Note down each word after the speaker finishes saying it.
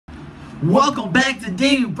Welcome back to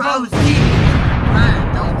Jukebox.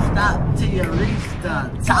 Don't stop till you reach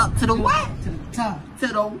the top. To the what? To the top. To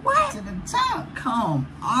the what? To the top. Come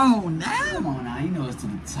on now. Come on now, you know it's to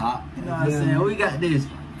the top. You know what I'm saying? We got this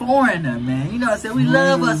foreigner, man. You know what I'm saying? We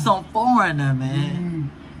love us some foreigner,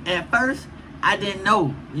 man. At first, I didn't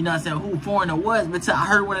know, you know what I'm saying, who foreigner was, but till I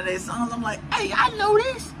heard one of their songs, I'm like, hey, I know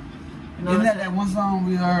this. You know Isn't that one song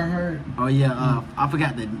we heard? Oh yeah, I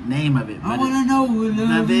forgot the name of it. I wanna know who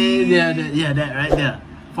love me. Yeah, that right there.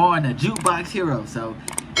 Foreigner, Jukebox Hero. So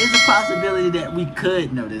it's a possibility that we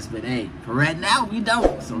could know this, but hey, for right now we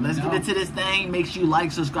don't. So let's get into this thing. Make sure you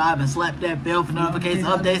like, subscribe, and slap that bell for notifications,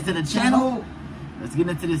 updates to the channel. Let's get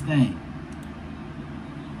into this thing.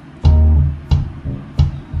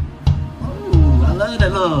 Ooh, I love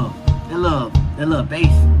that little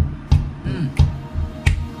bass.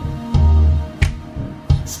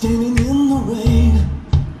 Standing in the rain,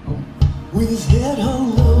 with his head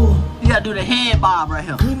hung low. You gotta do the head bob right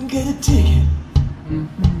here. Couldn't get a ticket,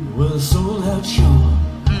 well, a sold out show.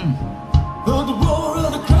 Heard the roar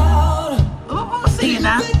of the crowd. Oh, see it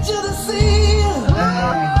now. Picture the scene.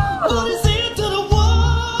 Put his ear to the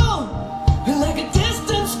wall, and like a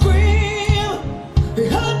distant scream, he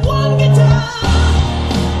heard one guitar.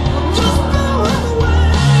 Just blew him away.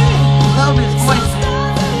 Love his voice.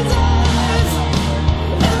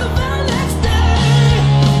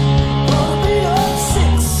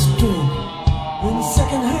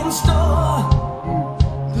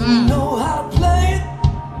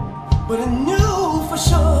 But I knew for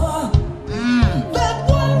sure that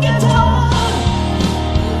one guitar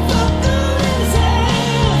felt good in his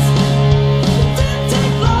hands. It didn't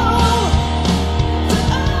take long to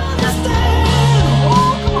understand.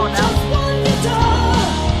 Oh, come on now. Just one guitar.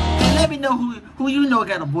 Hey, let me know who you know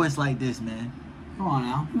got a voice like this, man. Come on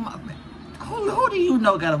now. Who do you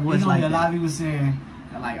know got a voice like A that? lot of people saying,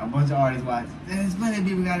 like a bunch of artists watch. There's plenty of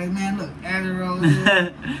people got it, man. Look, Abbey Road.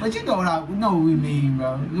 But you know what we mean,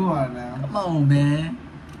 bro. Come on now. Come on, man.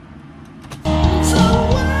 So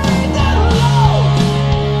way down low,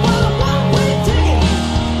 on a one-way ticket,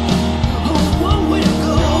 on a one-way to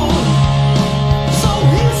go. So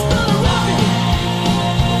he started rocking,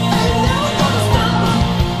 ain't never gonna stop.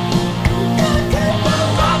 Gotta keep on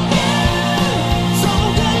rocking, so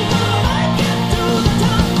they gonna make it to the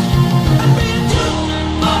top and be a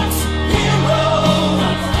jukebox hero.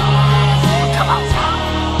 Come on,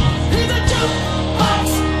 he's a jukebox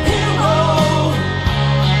hero.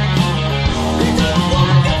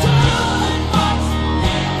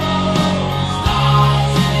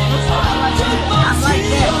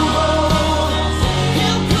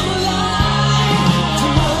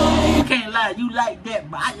 You like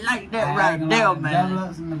that, but I like that right there, man.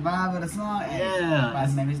 Develops in the vibe of the song. Yeah.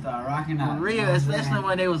 That's made me start rocking out. For real, especially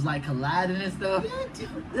when they was like colliding and stuff.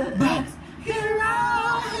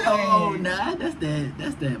 Oh, nah, that's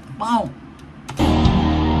that bump.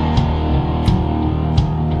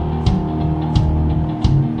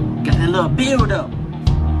 Got that little build up.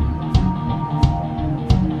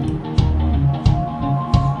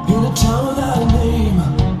 In a town without a name,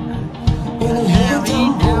 in a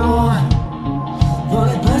heavy door,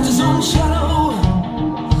 running past his own shadow,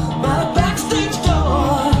 by the backstage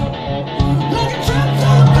door, like a trip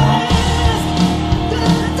so fast, that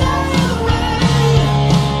the day of the rain,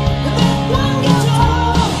 and that one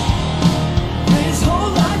guitar made his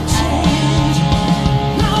whole life change.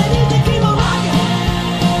 Now he needs to keep on rocking,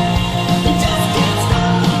 he just can't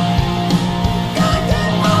stop, gotta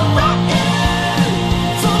keep on rocking,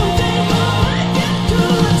 someday gonna make it to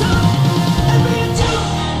the top, and be a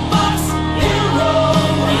jukebox hero.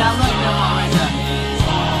 Yeah, I like that one right there.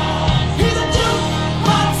 He's a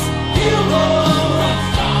jukebox hero.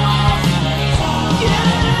 Yeah,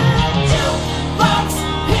 jukebox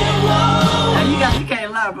hero. Now you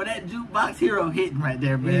can't lie, but that Jukebox Hero hitting right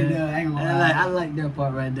there, man. Yeah, I ain't gonna lie. I like that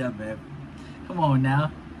part right there, man. Come on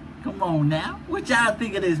now. Come on now. What y'all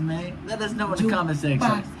think of this, man? Let us know in the comment section.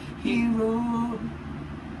 Jukebox hero.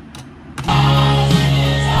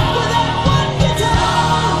 With that one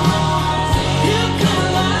guitar, he'll come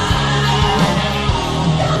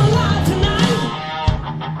alive tonight.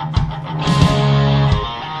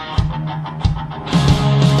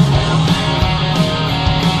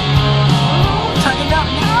 Turn it up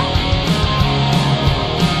now.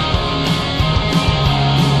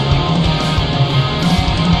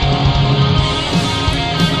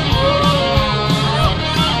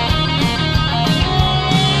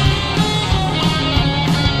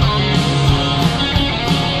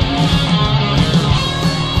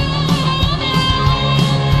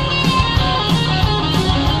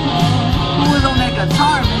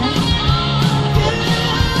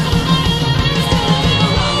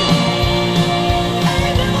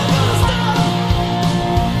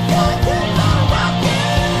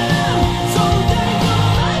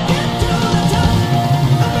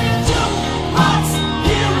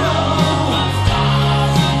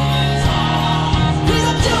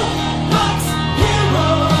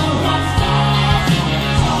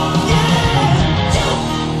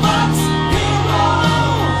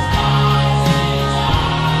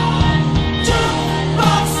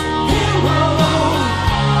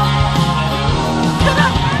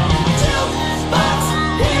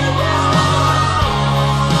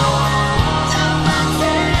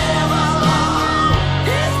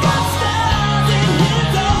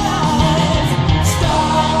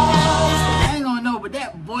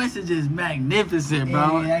 is just magnificent,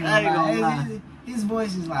 bro. Yeah, I ain't gonna lie. His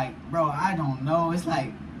voice is like, bro, I don't know. It's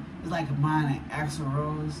like mine and Axl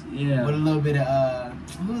Rose. Yeah. With a little bit of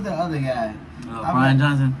who's the other guy? Brian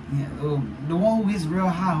Johnson. Yeah, the one who gets real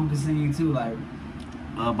high who can sing too, like.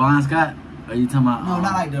 Bon Scott. Are you talking about? No,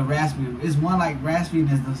 not like the raspy. It's one like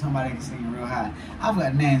raspiness that somebody can sing real high. I've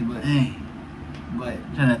got names, but. Dang. But.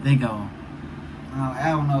 I'm trying to think of them. I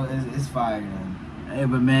don't know. It's fire though. Hey,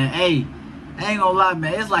 but man, hey, I ain't gonna lie,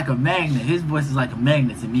 man. It's like a magnet. His voice is like a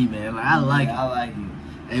magnet to me, man. Like I like it. I like it.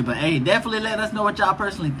 Hey, but hey, definitely let us know what y'all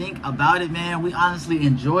personally think about it, man. We honestly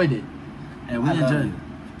enjoyed it, and we enjoyed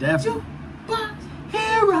it. Definitely. Jukebox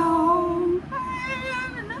Hero.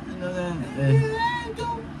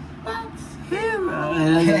 Hero.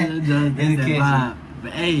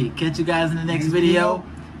 But hey, catch you guys in the next video.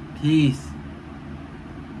 Peace.